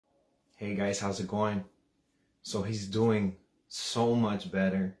Hey guys, how's it going? So he's doing so much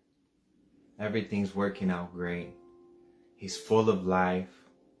better. Everything's working out great. He's full of life,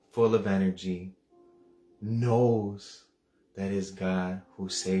 full of energy, knows that it's God who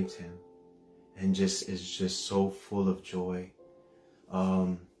saved him, and is just so full of joy.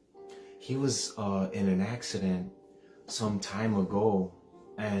 He was in an accident some time ago,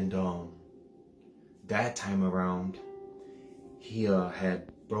 and that time around he had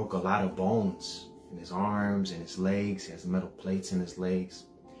broke a lot of bones in his arms and his legs. He has metal plates in his legs.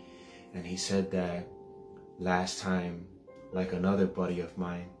 And he said that last time, like another buddy of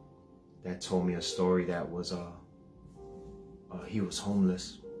mine that told me a story that was, he was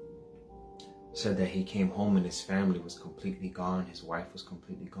homeless, said that he came home and his family was completely gone. His wife was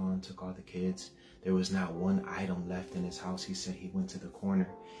completely gone, took all the kids. There was not one item left in his house. He said he went to the corner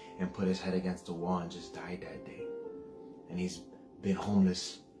and put his head against the wall and just died that day. And he's been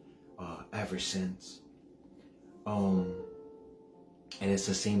homeless ever since. And it's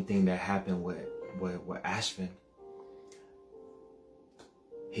the same thing that happened with Ashvin.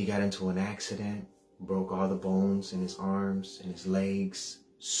 He got into an accident, broke all the bones in his arms and his legs,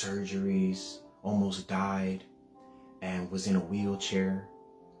 surgeries, almost died, and was in a wheelchair,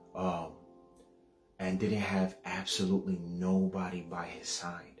 and didn't have absolutely nobody by his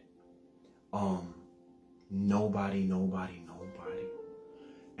side. Nobody.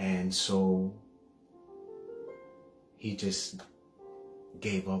 And so he just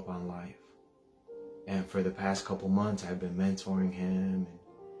gave up on life. And for the past couple months, I've been mentoring him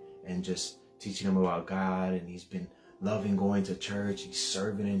and just teaching him about God. And he's been loving going to church. He's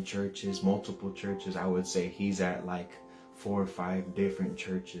serving in churches, multiple churches. I would say he's at like 4 or 5 different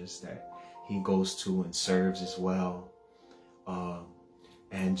churches that he goes to and serves as well.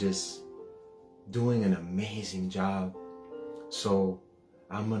 And just doing an amazing job. So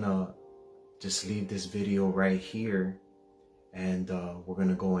I'm gonna just leave this video right here, and we're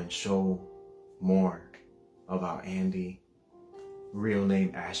gonna go and show more about Andy, real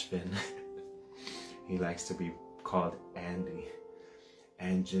name Ashvin. He likes to be called Andy,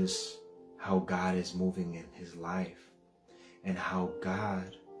 and just how God is moving in his life, and how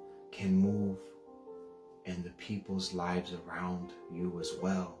God can move in the people's lives around you as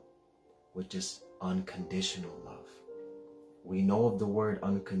well, with just unconditional love. We know of the word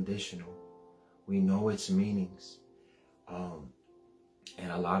unconditional. We know its meanings.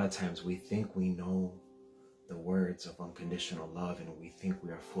 And a lot of times we think we know the words of unconditional love, and we think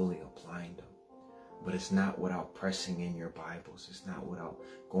we are fully applying them. But it's not without pressing in your Bibles. It's not without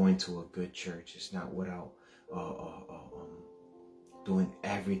going to a good church. It's not without doing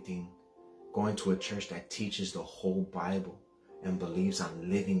everything. Going to a church that teaches the whole Bible and believes on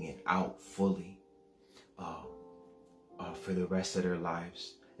living it out fully for the rest of their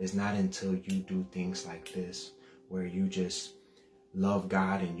lives. It's not until you do things like this where you just love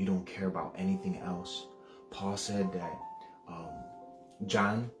God and you don't care about anything else. Paul said that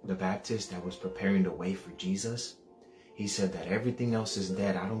John the Baptist, that was preparing the way for Jesus, he said that everything else is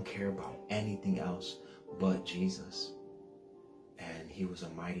dead. I don't care about anything else but Jesus. And he was a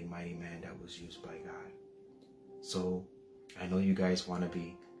mighty, mighty man that was used by God. So I know you guys want to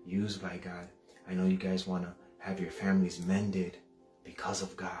be used by God. I know you guys want to have your families mended because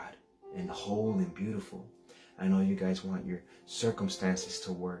of God and whole and beautiful. I know you guys want your circumstances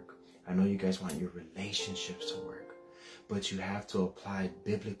to work. I know you guys want your relationships to work. But you have to apply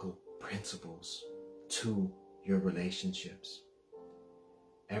biblical principles to your relationships.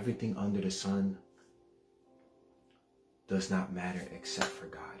 Everything under the sun does not matter except for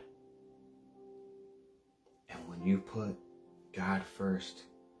God. And when you put God first,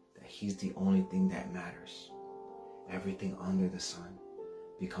 that he's the only thing that matters, everything under the sun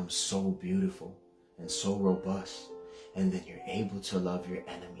becomes so beautiful and so robust. And then you're able to love your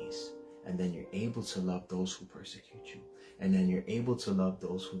enemies. And then you're able to love those who persecute you. And then you're able to love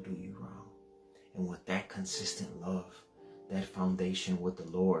those who do you wrong. And with that consistent love, that foundation with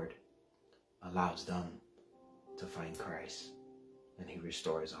the Lord allows them to find Christ. And he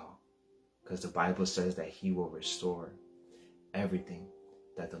restores all. Because the Bible says that he will restore everything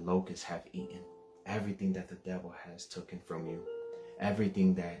that the locusts have eaten. Everything that the devil has taken from you.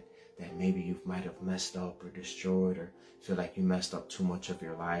 Everything that maybe you might have messed up or destroyed, or feel like you messed up too much of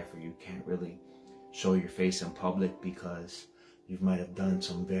your life, or you can't really show your face in public because you might have done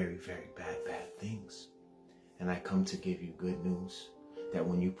some very, very bad things. And I come to give you good news that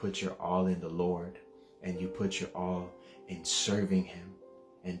when you put your all in the Lord, and you put your all in serving him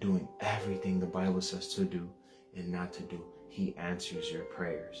and doing everything the Bible says to do and not to do, he answers your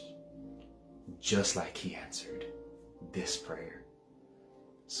prayers. Just like he answered this prayer.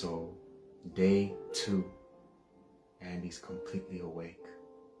 So Day 2, Andy's completely awake.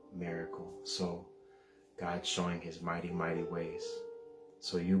 Miracle. So God's showing his mighty, mighty ways.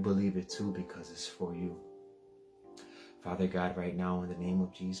 So you believe it too, because it's for you. Father God, right now in the name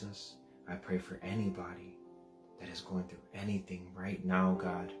of Jesus, I pray for anybody that is going through anything right now,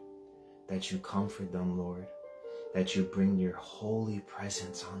 God, that you comfort them, Lord, that you bring your holy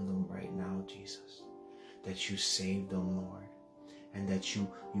presence on them right now, Jesus, that you save them, Lord, and that you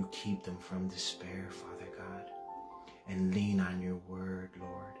keep them from despair, Father God, and lean on your word,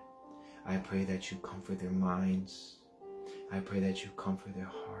 Lord. I pray that you comfort their minds. I pray that you comfort their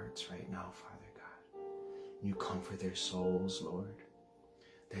hearts right now, Father God. You comfort their souls, Lord,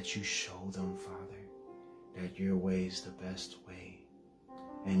 that you show them, Father, that your way is the best way,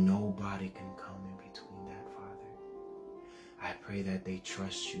 and nobody can come in between that, Father. I pray that they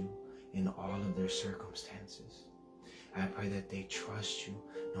trust you in all of their circumstances. I pray that they trust you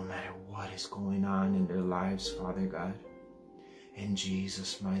no matter what is going on in their lives, Father God. In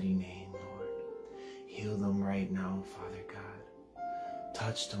Jesus' mighty name, Lord, heal them right now, Father God.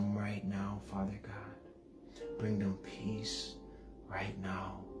 Touch them right now, Father God. Bring them peace right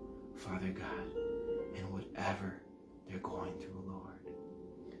now, Father God, in whatever they're going through, Lord.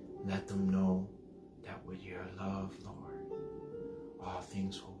 Let them know that with your love, Lord, all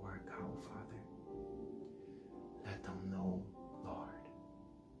things will work out, Father. Let them know, Lord,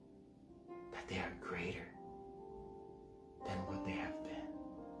 that they are greater than what they have been.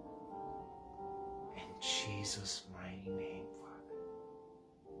 In Jesus' mighty name, Father,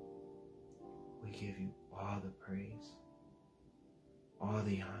 we give you all the praise, all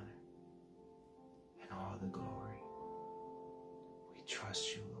the honor, and all the glory. We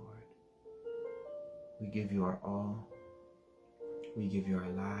trust you, Lord. We give you our all. We give you our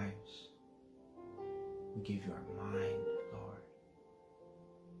lives. We give you our mind, Lord.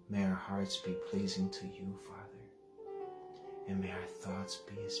 May our hearts be pleasing to you, Father. And may our thoughts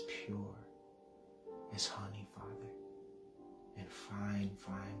be as pure as honey, Father, and fine,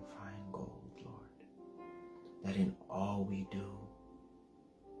 fine, fine gold, Lord. That in all we do,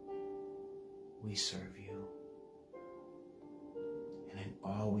 we serve you. And in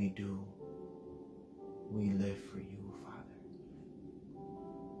all we do, we live for you, Father.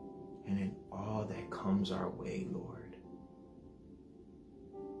 And in all that comes our way, Lord,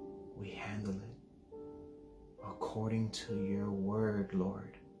 we handle it according to your word,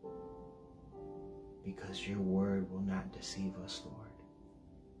 Lord, because your word will not deceive us, Lord,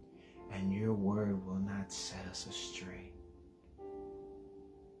 and your word will not set us astray,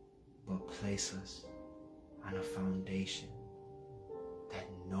 but place us on a foundation that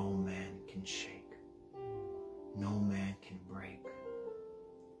no man can shake, no man can break,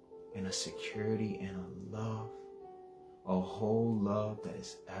 in a security and a love, a whole love that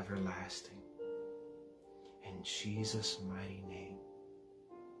is everlasting. In Jesus' mighty name,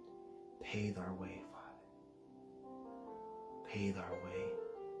 pave our way, Father. Pave our way.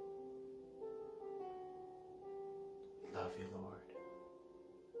 We love you, Lord.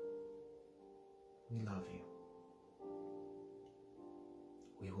 We love you.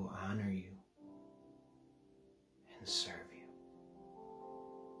 We will honor you and serve you.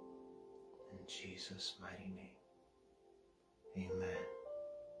 In Jesus' mighty name, amen.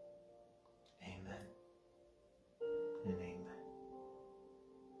 Amen. And amen.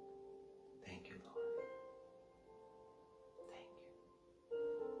 Thank you, Lord. Thank you.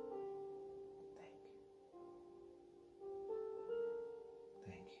 Thank you.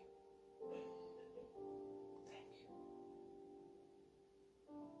 Thank you. Thank you.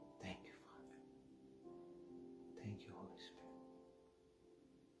 Thank you, Father. Thank you, Holy Spirit.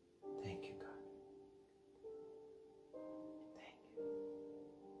 Thank you, God. Thank you.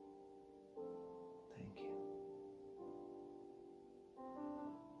 Thank you.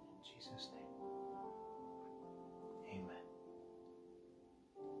 In Jesus' name. Amen.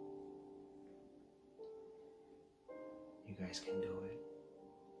 You guys can do it.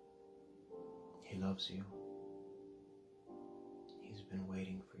 He loves you. He's been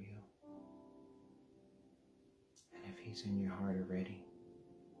waiting for you. And if he's in your heart already,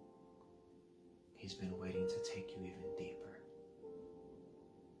 he's been waiting to take you even deeper.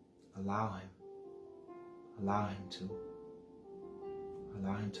 Allow him. Allow him to.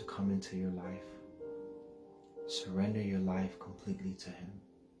 Allow him to come into your life. Surrender your life completely to him.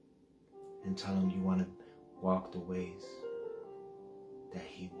 And tell him you want to walk the ways that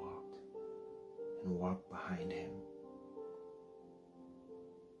he walked. And walk behind him.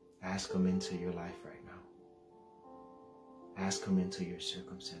 Ask him into your life right now. Ask him into your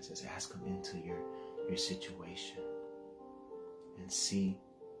circumstances. Ask him into your situation. And see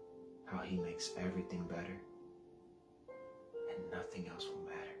how he makes everything better, and nothing else will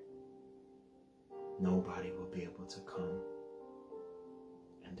matter. Nobody will be able to come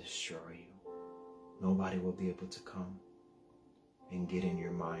and destroy you. Nobody will be able to come and get in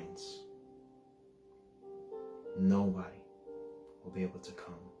your minds. Nobody will be able to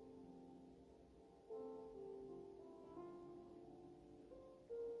come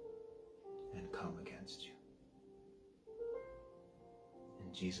and come against you.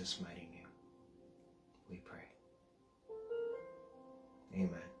 In Jesus' mighty name, we pray.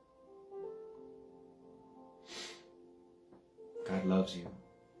 Amen. God loves you,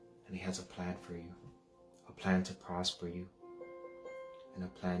 and he has a plan for you, a plan to prosper you, and a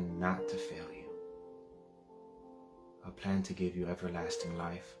plan not to fail you, a plan to give you everlasting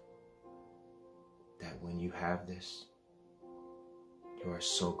life, that when you have this, you are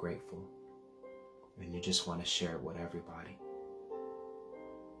so grateful, and you just want to share it with everybody.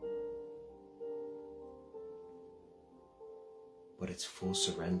 But it's full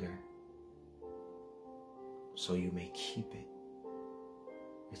surrender, so you may keep it.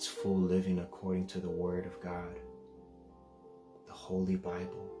 It's full living according to the Word of God, the Holy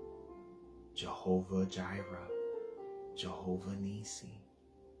Bible, Jehovah Jireh, Jehovah Nisi,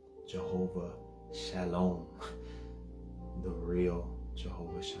 Jehovah Shalom, the real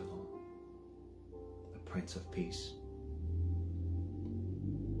Jehovah Shalom, the Prince of Peace,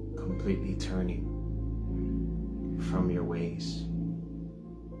 completely turning from your ways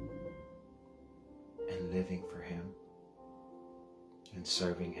and living for him and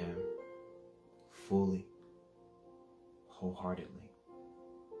serving him fully, wholeheartedly.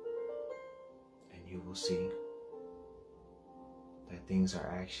 And you will see that things are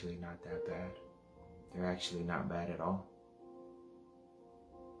actually not that bad. They're actually not bad at all.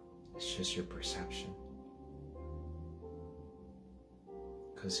 It's just your perception.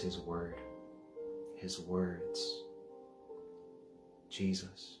 Because his word, his words,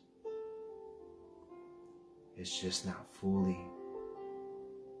 Jesus, is just not fully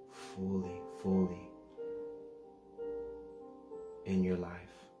in your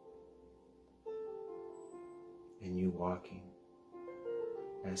life, and you walking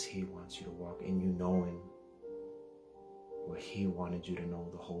as he wants you to walk, and you knowing what he wanted you to know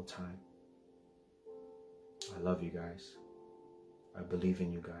the whole time. I love you guys. I believe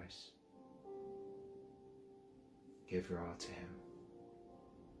in you guys. Give your all to him.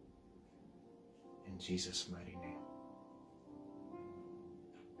 In Jesus' mighty name.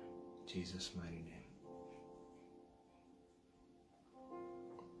 Jesus' mighty name.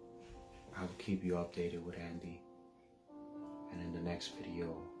 I will keep you updated with Andy. And in the next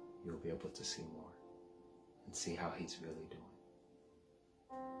video, you'll be able to see more and see how he's really doing.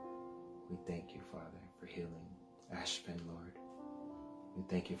 We thank you, Father, for healing Ashvin, Lord. We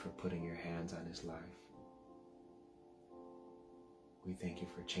thank you for putting your hands on his life. We thank you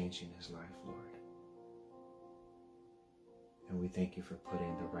for changing his life, Lord. And we thank you for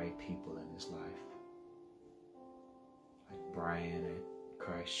putting the right people in his life, like Brian at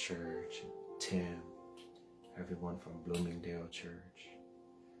Christ Church, and Tim, everyone from Bloomingdale Church,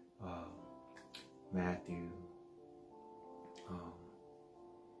 Matthew,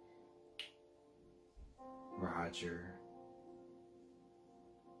 Roger,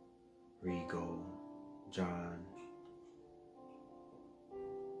 Rigo, John,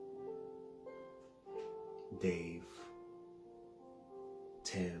 Dave,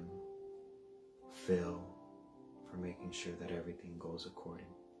 Tim, Phil, for making sure that everything goes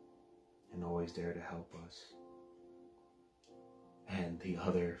according and always there to help us. And the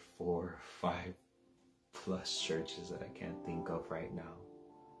other 4, 5 plus churches that I can't think of right now.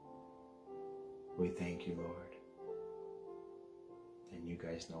 We thank you, Lord. And you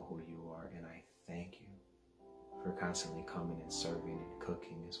guys know who you are, and I thank you for constantly coming and serving and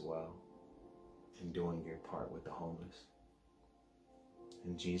cooking as well, and doing your part with the homeless.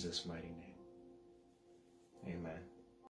 In Jesus' mighty name, amen.